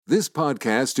This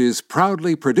podcast is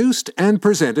proudly produced and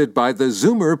presented by the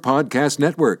Zoomer Podcast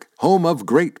Network, home of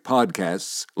great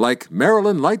podcasts like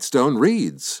Marilyn Lightstone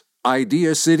Reads,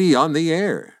 Idea City on the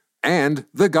Air, and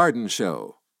The Garden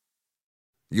Show.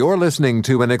 You're listening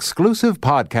to an exclusive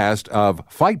podcast of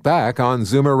Fight Back on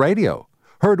Zoomer Radio,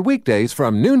 heard weekdays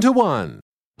from noon to 1.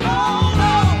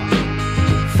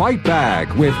 Fight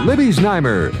Back with Libby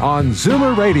Znaimer on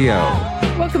Zoomer Radio.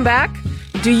 Welcome back.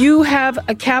 Do you have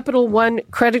a Capital One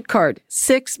credit card?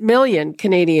 6 million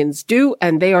Canadians do,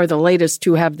 and they are the latest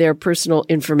to have their personal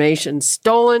information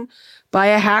stolen by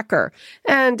a hacker.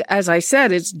 And as I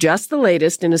said, it's just the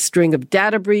latest in a string of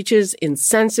data breaches in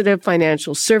sensitive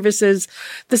financial services.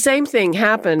 The same thing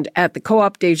happened at the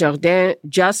Co-op Desjardins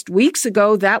just weeks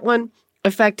ago. That one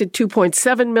affected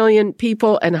 2.7 million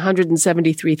people and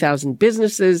 173,000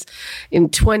 businesses. In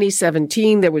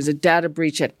 2017, there was a data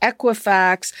breach at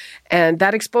Equifax, and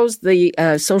that exposed the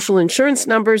social insurance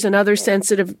numbers and other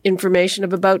sensitive information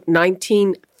of about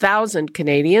 19,000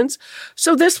 Canadians.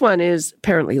 So this one is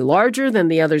apparently larger than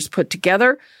the others put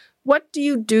together. What do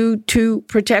you do to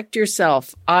protect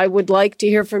yourself? I would like to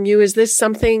hear from you. Is this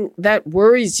something that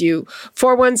worries you?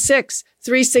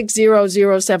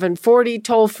 416-360-0740,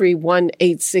 toll free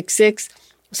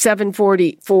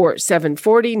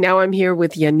 1-866-740-4740. Now I'm here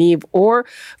with Yaniv Orr,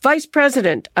 Vice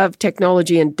President of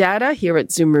Technology and Data here at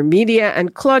Zoomer Media,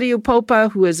 and Claudio Popa,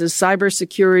 who is a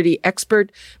cybersecurity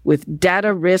expert with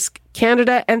Data Risk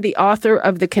Canada and the author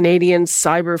of the Canadian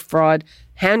Cyber Fraud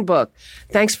Handbook.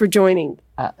 Thanks for joining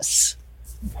us.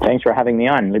 Thanks for having me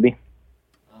on, Libby.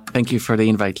 Thank you for the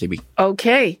invite, Libby.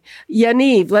 Okay.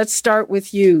 Yaniv, let's start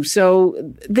with you. So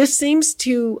this seems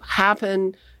to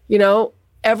happen,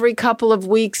 every couple of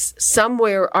weeks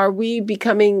somewhere. Are we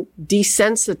becoming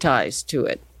desensitized to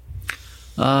it?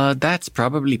 That's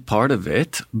probably part of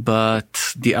it.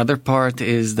 But the other part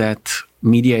is that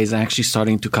media is actually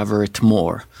starting to cover it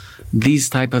more. These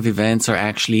type of events are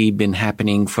actually been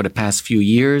happening for the past few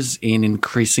years in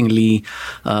increasing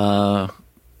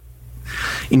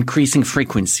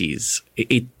frequencies.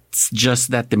 It's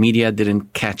just that the media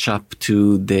didn't catch up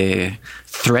to the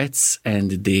threats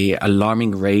and the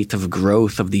alarming rate of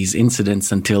growth of these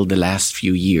incidents until the last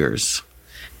few years.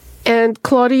 And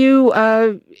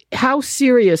Claudio, how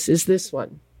serious is this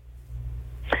one?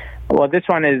 Well, this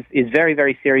one is very,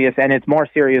 very serious, and it's more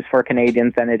serious for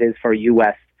Canadians than it is for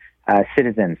U.S.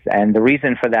 Citizens. And the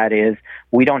reason for that is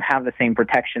we don't have the same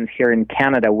protections here in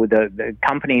Canada. The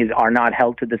companies are not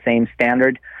held to the same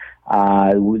standard.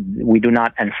 We do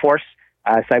not enforce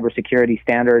cybersecurity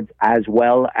standards as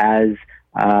well as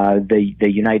the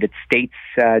United States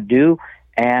do.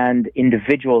 And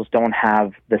individuals don't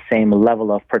have the same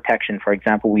level of protection. For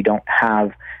example, we don't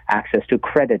have access to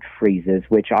credit freezes,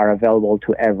 which are available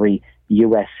to every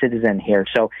U.S. citizen here.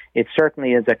 So it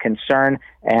certainly is a concern,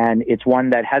 and it's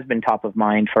one that has been top of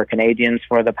mind for Canadians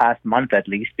for the past month at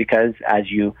least, because, as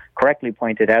you correctly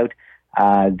pointed out,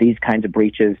 these kinds of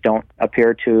breaches don't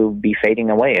appear to be fading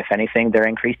away. If anything, they're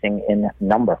increasing in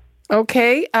number.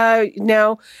 Okay.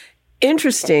 Now,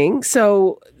 interesting.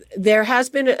 So there has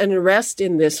been an arrest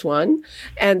in this one,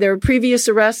 and there are previous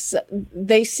arrests.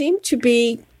 They seem to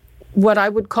be what I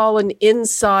would call an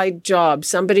inside job,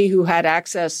 somebody who had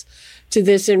access to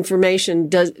this information.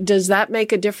 Does that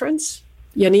make a difference,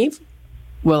 Yaniv?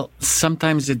 Well,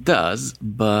 sometimes it does,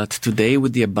 but today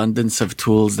with the abundance of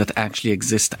tools that actually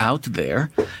exist out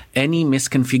there, any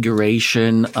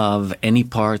misconfiguration of any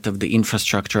part of the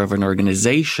infrastructure of an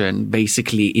organization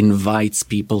basically invites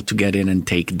people to get in and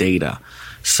take data.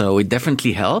 So it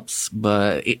definitely helps,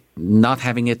 but not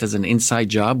having it as an inside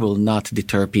job will not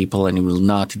deter people, and it will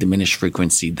not diminish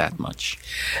frequency that much.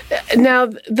 Now,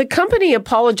 the company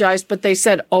apologized, but they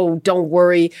said, "Oh, don't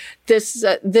worry. This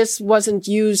wasn't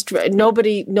used.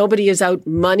 Nobody is out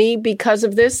money because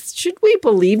of this." Should we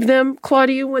believe them,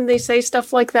 Claudio, when they say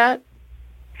stuff like that?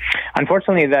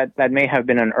 Unfortunately, that may have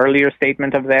been an earlier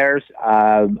statement of theirs.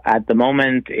 At the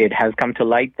moment, it has come to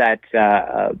light that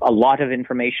a lot of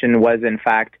information was, in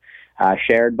fact,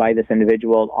 shared by this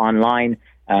individual online,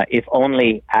 if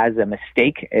only as a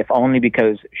mistake, if only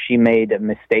because she made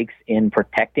mistakes in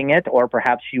protecting it, or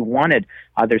perhaps she wanted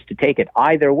others to take it.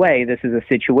 Either way, this is a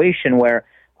situation where,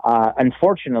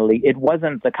 unfortunately, it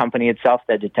wasn't the company itself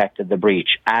that detected the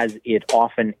breach, as it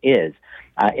often is.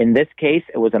 In this case,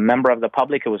 it was a member of the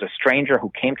public. It was a stranger who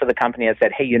came to the company and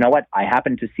said, "Hey, you know what? I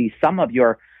happen to see some of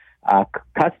your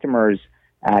customers'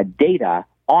 data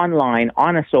online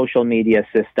on a social media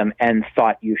system and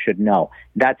thought you should know.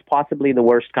 That's possibly the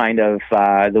worst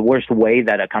the worst way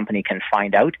that a company can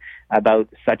find out about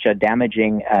such a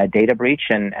damaging data breach.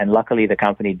 And luckily, the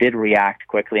company did react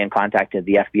quickly and contacted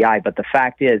the FBI. But the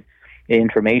fact is, the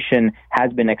information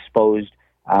has been exposed,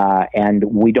 and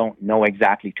we don't know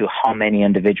exactly to how many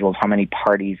individuals, how many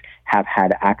parties have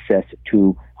had access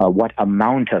to what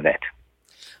amount of it.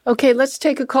 Okay, let's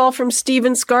take a call from Steve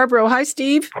in Scarborough. Hi,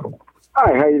 Steve.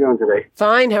 Hi, how are you doing today?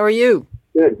 Fine, how are you?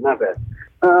 Good, not bad.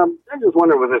 I just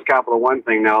wonder with this Capital One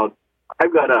thing now,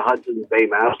 I've got a Hudson's Bay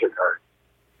MasterCard,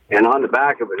 and on the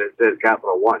back of it says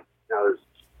Capital One. Now,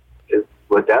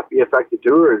 would that be affected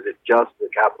too, or is it just the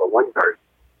Capital One card?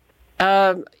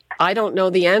 I don't know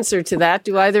the answer to that.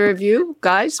 Do either of you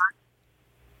guys?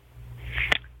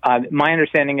 My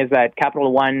understanding is that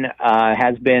Capital One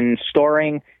has been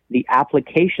storing the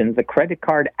applications, the credit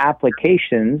card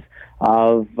applications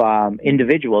of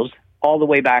individuals all the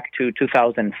way back to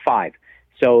 2005.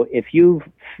 So if you've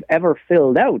ever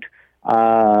filled out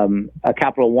a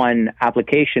Capital One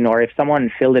application, or if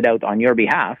someone filled it out on your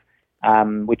behalf,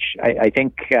 which I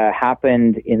think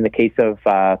happened in the case of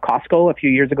Costco a few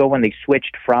years ago when they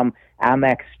switched from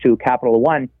Amex to Capital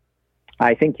One,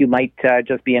 I think you might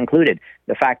just be included.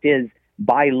 The fact is,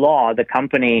 by law, the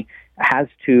company has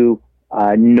to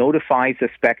notify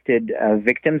suspected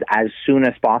victims as soon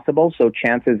as possible. So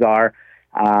chances are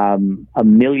 1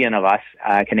 million of us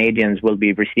Canadians will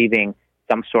be receiving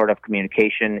some sort of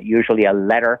communication, usually a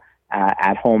letter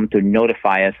at home to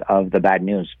notify us of the bad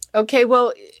news. Okay,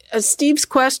 well, Steve's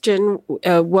question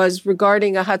was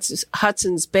regarding a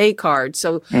Hudson's Bay card.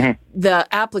 So the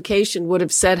application would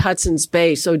have said Hudson's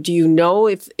Bay. So do you know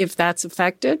if that's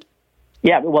affected?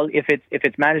 Yeah, well, if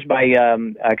it's managed by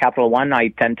Capital One, I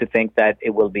tend to think that it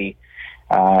will be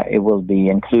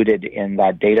included in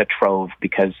that data trove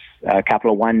because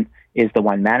Capital One is the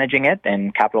one managing it,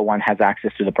 and Capital One has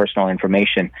access to the personal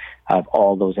information of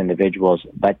all those individuals.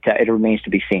 But it remains to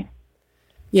be seen.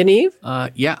 Yaniv?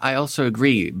 Yeah, I also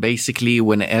agree. Basically,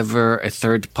 whenever a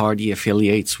third party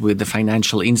affiliates with the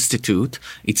financial institute,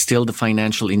 it's still the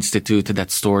financial institute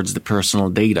that stores the personal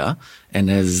data.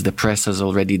 And as the press has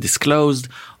already disclosed,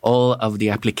 all of the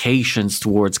applications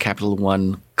towards Capital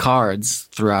One cards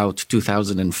throughout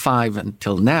 2005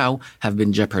 until now have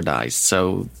been jeopardized.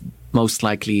 So most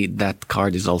likely that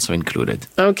card is also included.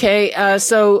 Okay.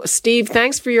 So, Steve,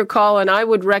 thanks for your call. And I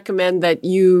would recommend that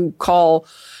you call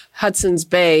Hudson's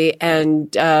Bay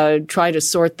and try to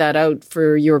sort that out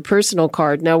for your personal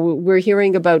card. Now, we're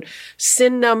hearing about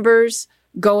SIN numbers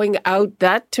going out.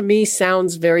 That, to me,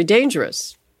 sounds very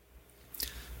dangerous.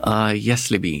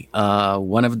 Yes, Libby.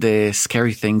 One of the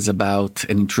scary things about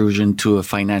an intrusion to a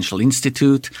financial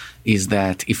institute is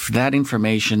that if that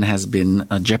information has been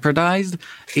jeopardized,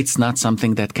 it's not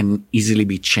something that can easily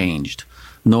be changed.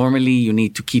 Normally, you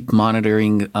need to keep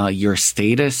monitoring your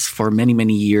status for many,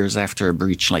 many years after a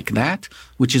breach like that,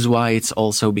 which is why it's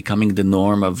also becoming the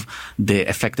norm of the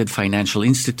affected financial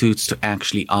institutes to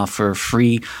actually offer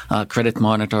free credit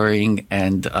monitoring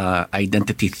and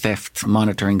identity theft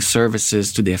monitoring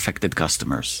services to the affected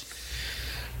customers.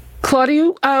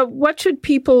 Claudio, what should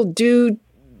people do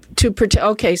to protect?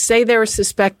 Okay, say they're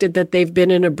suspected that they've been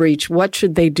in a breach. What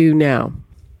should they do now?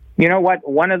 You know what?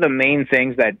 One of the main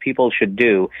things that people should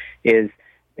do is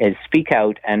speak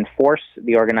out and force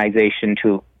the organization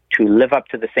to live up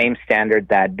to the same standard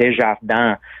that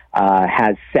Desjardins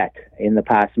has set in the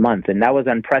past month. And that was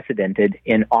unprecedented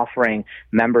in offering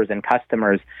members and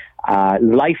customers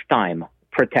lifetime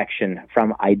protection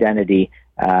from identity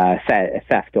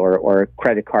theft or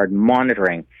credit card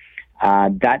monitoring.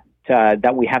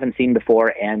 That we haven't seen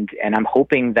before, and I'm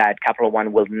hoping that Capital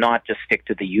One will not just stick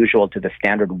to the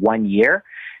standard 1 year,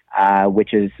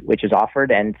 which is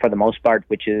offered, and for the most part,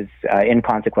 which is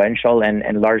inconsequential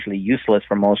and largely useless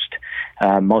for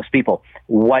most people.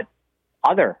 What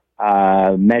other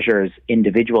measures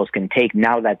individuals can take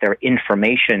now that their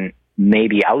information may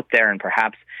be out there and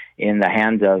perhaps in the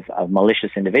hands of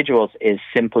malicious individuals is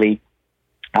simply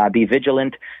be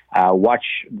vigilant, watch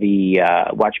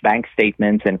bank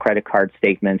statements and credit card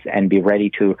statements, and be ready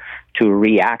to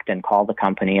react and call the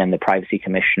company and the privacy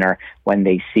commissioner when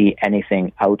they see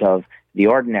anything out of the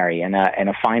ordinary. And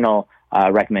a final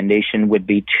recommendation would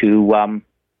be to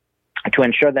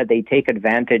ensure that they take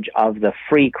advantage of the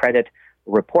free credit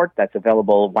report that's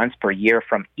available once per year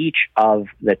from each of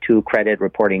the two credit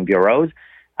reporting bureaus,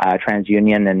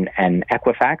 TransUnion and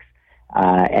Equifax,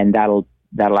 and that'll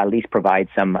at least provide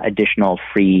some additional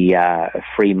free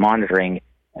monitoring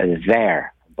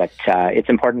there. But it's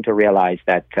important to realize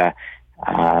that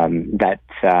that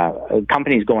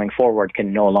companies going forward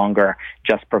can no longer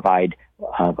just provide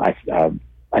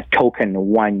a token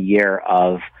 1 year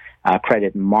of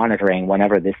credit monitoring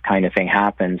whenever this kind of thing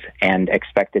happens and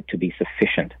expect it to be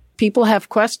sufficient. People have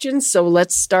questions, so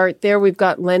let's start there. We've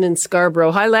got Len in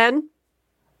Scarborough. Hi, Len.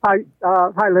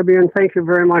 Hi, Libby, and thank you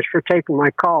very much for taking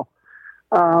my call.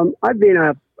 I've been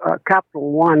a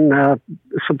Capital One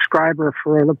subscriber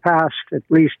for the past at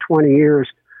least 20 years.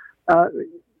 A,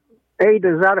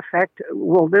 does that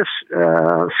will this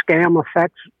scam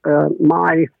affect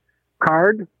my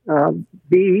card?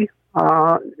 B,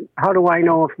 how do I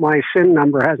know if my SIN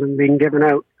number hasn't been given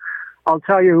out? I'll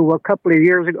tell you, a couple of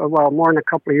years ago, well, more than a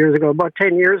couple of years ago, about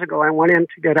 10 years ago, I went in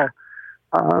to get a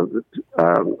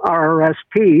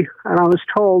RRSP, and I was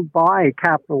told by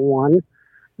Capital One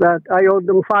that I owed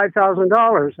them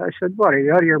 $5,000. I said, what, are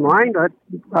you out of your mind?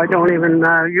 I don't even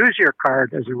use your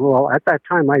card as a rule. At that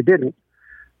time, I didn't.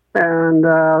 And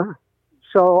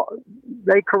so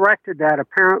they corrected that,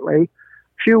 apparently.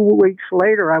 A few weeks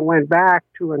later, I went back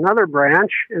to another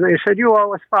branch, and they said, you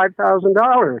owe us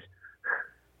 $5,000.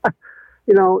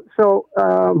 So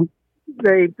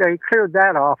they cleared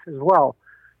that off as well.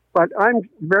 But I'm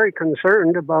very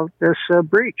concerned about this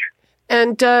breach.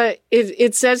 And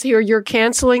it says here you're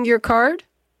canceling your card?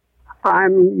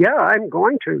 I'm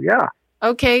going to, yeah.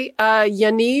 Okay.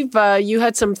 Yaniv, you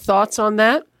had some thoughts on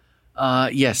that?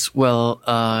 Yes. Well,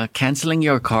 canceling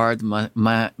your card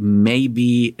may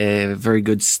be a very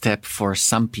good step for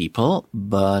some people,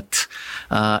 but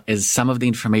as some of the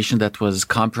information that was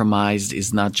compromised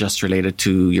is not just related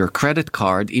to your credit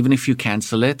card, even if you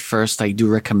cancel it, first, I do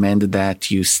recommend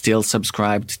that you still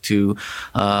subscribe to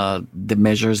the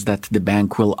measures that the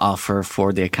bank will offer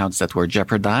for the accounts that were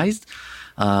jeopardized.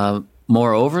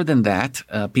 Moreover than that,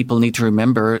 people need to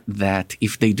remember that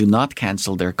if they do not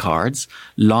cancel their cards,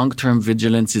 long-term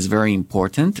vigilance is very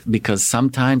important because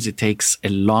sometimes it takes a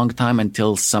long time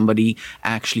until somebody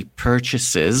actually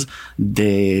purchases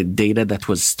the data that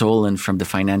was stolen from the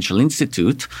financial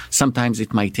institute. Sometimes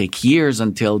it might take years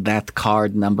until that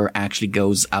card number actually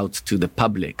goes out to the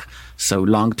public. So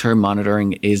long-term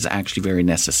monitoring is actually very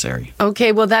necessary.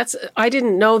 Okay, well, I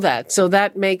didn't know that. So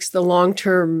that makes the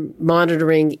long-term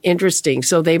monitoring interesting.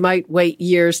 So they might wait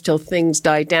years till things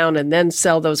die down and then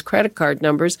sell those credit card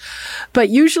numbers. But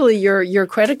usually your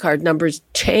credit card numbers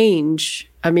change.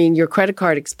 I mean, your credit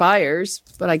card expires,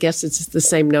 but I guess it's the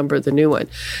same number, the new one.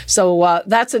 So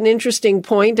that's an interesting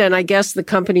point, and I guess the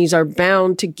companies are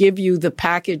bound to give you the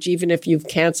package even if you've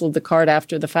canceled the card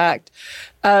after the fact.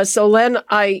 So Len,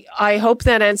 I hope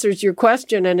that answers your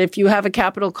question. And if you have a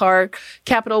Capital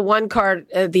One card,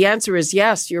 the answer is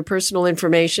yes, your personal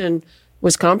information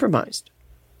was compromised.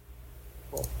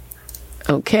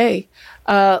 Okay.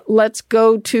 Let's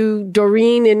go to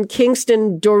Doreen in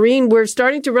Kingston. Doreen, we're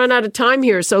starting to run out of time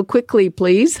here, so quickly,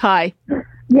 please. Hi.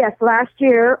 Yes, last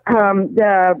year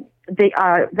they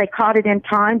caught it in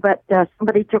time, but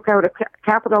somebody took out a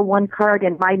Capital One card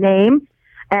in my name,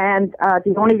 and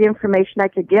the only information I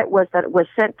could get was that it was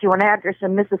sent to an address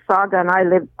in Mississauga, and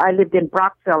I lived in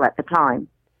Brockville at the time,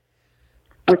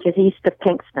 which is east of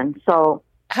Kingston. So,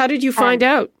 how did you find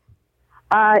out?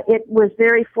 It was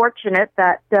very fortunate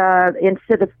that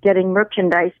instead of getting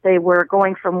merchandise, they were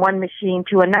going from one machine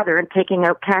to another and taking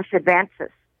out cash advances.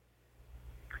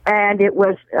 And it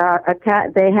was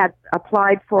they had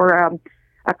applied for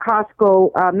a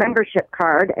Costco membership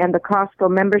card, and the Costco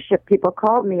membership people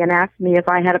called me and asked me if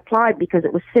I had applied because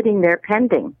it was sitting there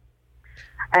pending.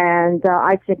 And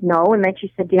I said no, and then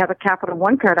she said, "Do you have a Capital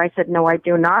One card?" I said, "No, I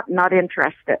do not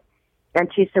interested." And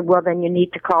she said, "Well, then you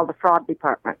need to call the fraud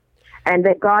department." And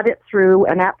they got it through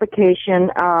an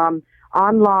application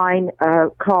online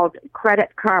called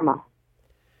Credit Karma.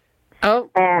 Oh.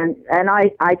 And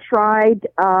I tried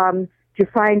to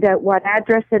find out what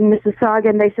address in Mississauga,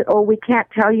 and they said, "Oh, we can't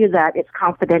tell you that. It's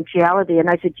confidentiality." And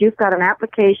I said, "You've got an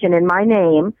application in my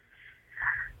name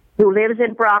who lives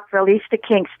in Brockville, east of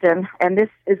Kingston, and this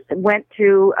went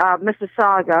to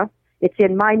Mississauga. It's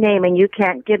in my name, and you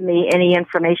can't give me any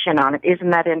information on it. Isn't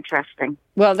that interesting?"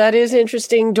 Well, that is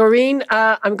interesting. Doreen,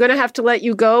 I'm going to have to let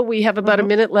you go. We have about a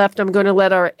minute left. I'm going to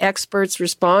let our experts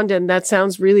respond, and that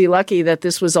sounds really lucky that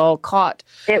this was all caught.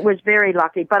 It was very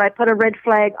lucky, but I put a red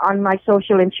flag on my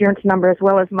social insurance number as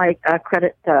well as my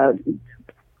the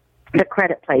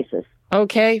credit places.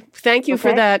 Okay. Thank you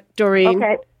for that, Doreen.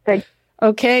 Okay. Thanks.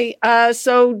 Okay,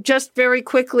 so just very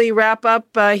quickly wrap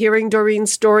up hearing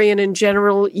Doreen's story, and in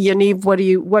general, Yaniv,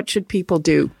 what should people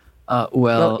do?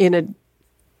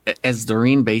 As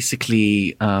Doreen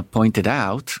basically pointed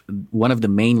out, one of the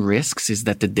main risks is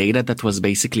that the data that was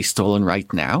basically stolen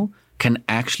right now can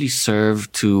actually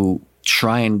serve to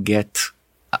try and get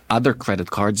other credit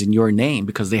cards in your name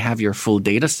because they have your full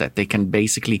data set. They can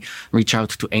basically reach out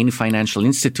to any financial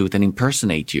institute and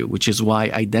impersonate you, which is why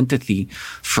identity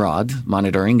fraud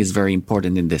monitoring is very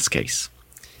important in this case.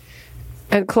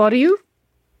 And Claudio?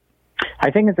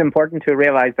 I think it's important to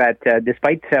realize that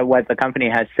despite what the company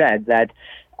has said, that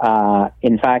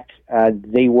in fact,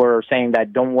 they were saying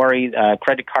that don't worry,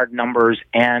 credit card numbers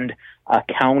and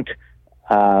account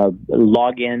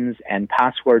logins and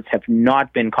passwords have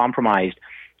not been compromised.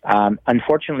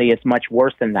 Unfortunately, it's much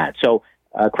worse than that. So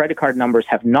credit card numbers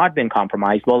have not been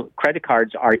compromised. Well, credit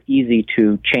cards are easy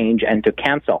to change and to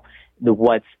cancel.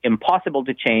 What's impossible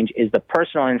to change is the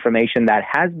personal information that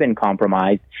has been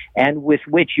compromised and with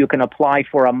which you can apply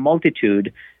for a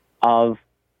multitude of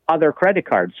other credit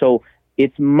cards. So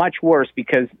it's much worse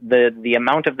because the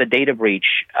amount of the data breach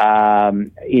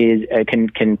can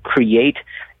create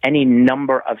any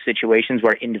number of situations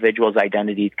where individuals'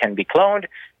 identities can be cloned.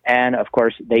 And of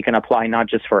course, they can apply not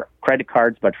just for credit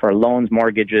cards, but for loans,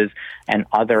 mortgages, and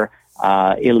other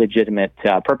illegitimate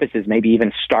purposes, maybe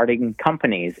even starting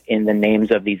companies in the names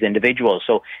of these individuals.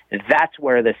 So that's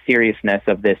where the seriousness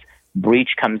of this breach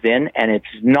comes in. And it's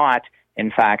not, in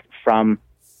fact, from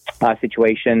a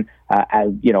situation,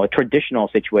 a traditional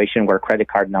situation where credit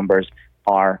card numbers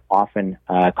are often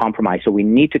compromised. So we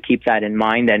need to keep that in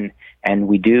mind, and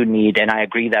we do need, and I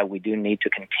agree that we do need to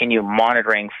continue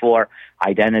monitoring for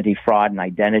identity fraud and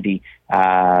identity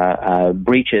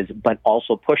breaches, but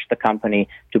also push the company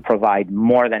to provide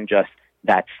more than just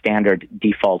that standard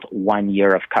default 1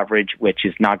 year of coverage, which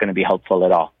is not going to be helpful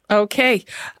at all. Okay.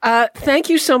 Thank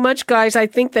you so much, guys. I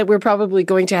think that we're probably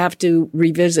going to have to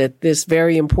revisit this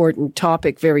very important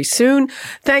topic very soon.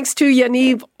 Thanks to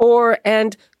Yaniv Orr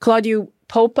and Claudio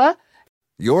Popa.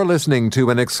 You're listening to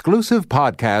an exclusive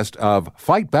podcast of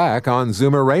Fight Back on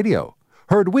Zoomer Radio.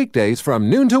 Heard weekdays from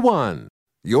noon to 1.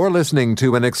 You're listening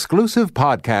to an exclusive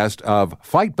podcast of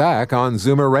Fight Back on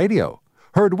Zoomer Radio.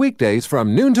 Heard weekdays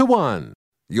from noon to 1.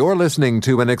 You're listening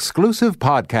to an exclusive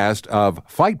podcast of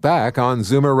Fight Back on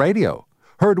Zoomer Radio.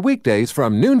 Heard weekdays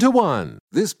from noon to 1.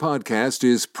 This podcast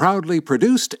is proudly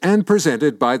produced and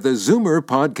presented by the Zoomer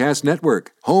Podcast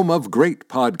Network, home of great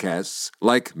podcasts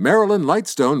like Marilyn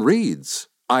Lightstone Reads,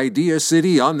 Idea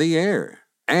City on the Air,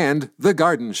 and The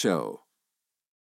Garden Show.